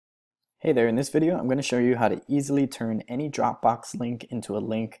Hey there, in this video I'm going to show you how to easily turn any Dropbox link into a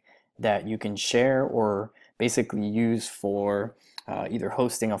link that you can share or basically use for either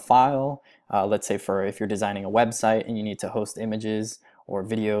hosting a file, let's say for if you're designing a website and you need to host images or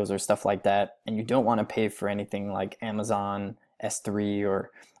videos or stuff like that, and you don't want to pay for anything like Amazon S3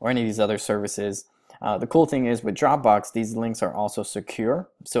 or any of these other services. The cool thing is with Dropbox, these links are also secure.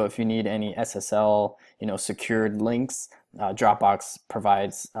 So if you need any SSL, secured links, Dropbox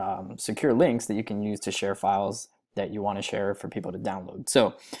provides secure links that you can use to share files that you want to share for people to download.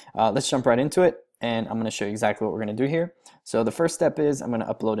 So let's jump right into it, and I'm going to show you exactly what we're going to do here. So the first step is I'm going to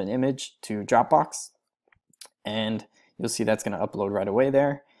upload an image to Dropbox, and you'll see that's going to upload right away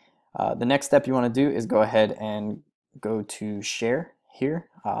there. The next step you want to do is go ahead and go to Share here.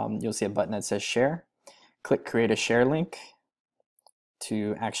 You'll see a button that says Share. Click Create a Share Link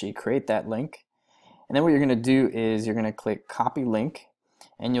to actually create that link. And then what you're going to do is you're going to click Copy Link,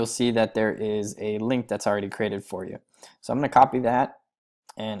 and you'll see that there is a link that's already created for you. So I'm going to copy that,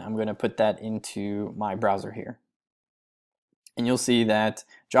 and I'm going to put that into my browser here. And you'll see that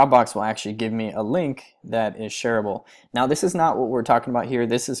Dropbox will actually give me a link that is shareable. Now this is not what we're talking about here.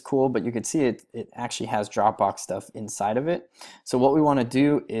 This is cool, but you can see it actually has Dropbox stuff inside of it. So what we want to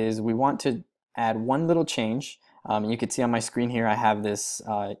do is we want to add one little change. You can see on my screen here I have this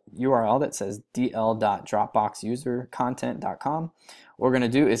URL that says dl.dropboxusercontent.com. What we're going to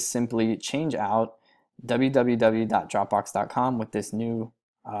do is simply change out www.dropbox.com with this new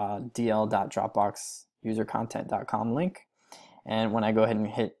dl.dropboxusercontent.com link. And when I go ahead and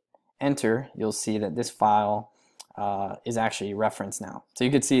hit enter, you'll see that this file is actually referenced now. So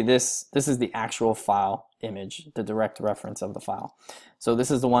you can see this is the actual file image, the direct reference of the file. So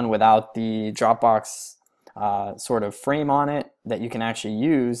this is the one without the Dropbox sort of frame on it that you can actually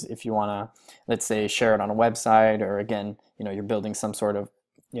use if you want to, let's say, share it on a website, or again, you're building some sort of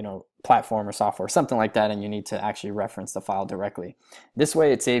platform or software, something like that, and you need to actually reference the file directly. This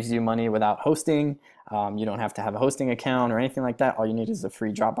way it saves you money without hosting. You don't have to have a hosting account or anything like that. All you need is a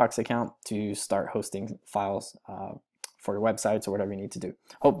free Dropbox account to start hosting files for your websites or whatever you need to do.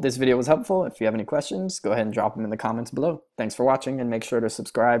 Hope this video was helpful. If you have any questions, go ahead and drop them in the comments below. Thanks for watching, and make sure to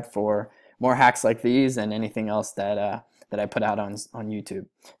subscribe for more hacks like these and anything else that I put out on YouTube.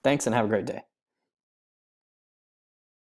 Thanks, and have a great day.